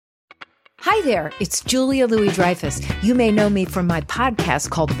Hi there, it's Julia Louis-Dreyfus. You may know me from my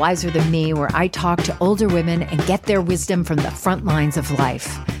podcast called Wiser Than Me, where I talk to older women and get their wisdom from the front lines of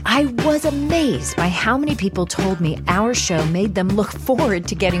life. I was amazed by how many people told me our show made them look forward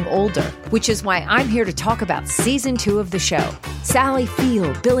to getting older, which is why I'm here to talk about season 2 of the show. Sally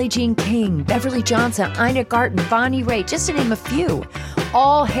Field, Billie Jean King, Beverly Johnson, Ina Garten, Bonnie Raitt, just to name a few.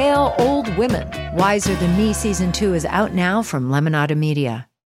 All hail old women. Wiser Than Me season 2 is out now from Lemonada Media.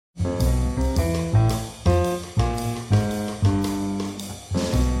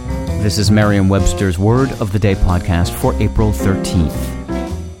 This is Merriam-Webster's Word of the Day podcast for April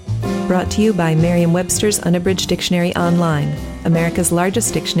 13th. Brought to you by Merriam-Webster's Unabridged Dictionary Online, America's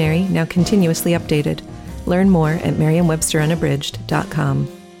largest dictionary, now continuously updated. Learn more at merriam-websterunabridged.com.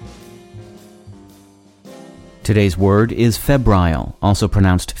 Today's word is febrile, also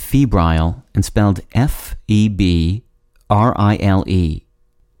pronounced febrile and spelled F-E-B-R-I-L-E.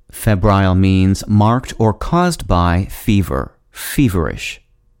 Febrile means marked or caused by fever, feverish.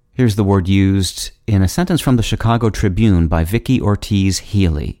 Here's the word used in a sentence from the Chicago Tribune by Vikki Ortiz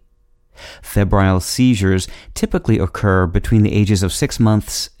Healy. Febrile seizures typically occur between the ages of 6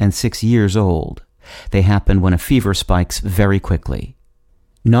 months and 6 years old. They happen when a fever spikes very quickly.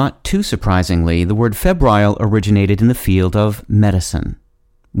 Not too surprisingly, the word febrile originated in the field of medicine.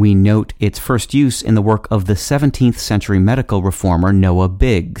 We note its first use in the work of the 17th century medical reformer Noah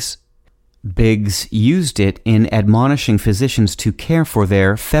Biggs. Biggs used it in admonishing physicians to care for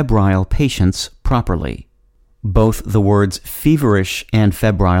their febrile patients properly. Both the words feverish and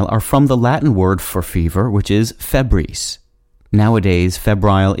febrile are from the Latin word for fever, which is febris. Nowadays,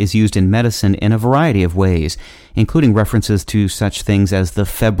 febrile is used in medicine in a variety of ways, including references to such things as the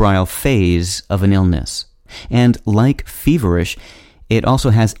febrile phase of an illness. And like feverish, it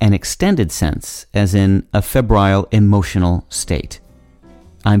also has an extended sense, as in a febrile emotional state.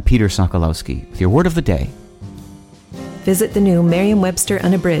 I'm Peter Sokolowski with your Word of the Day. Visit the new Merriam-Webster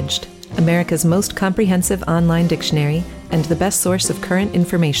Unabridged, America's most comprehensive online dictionary and the best source of current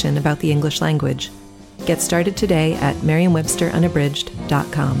information about the English language. Get started today at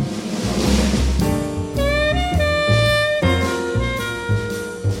merriam-websterunabridged.com.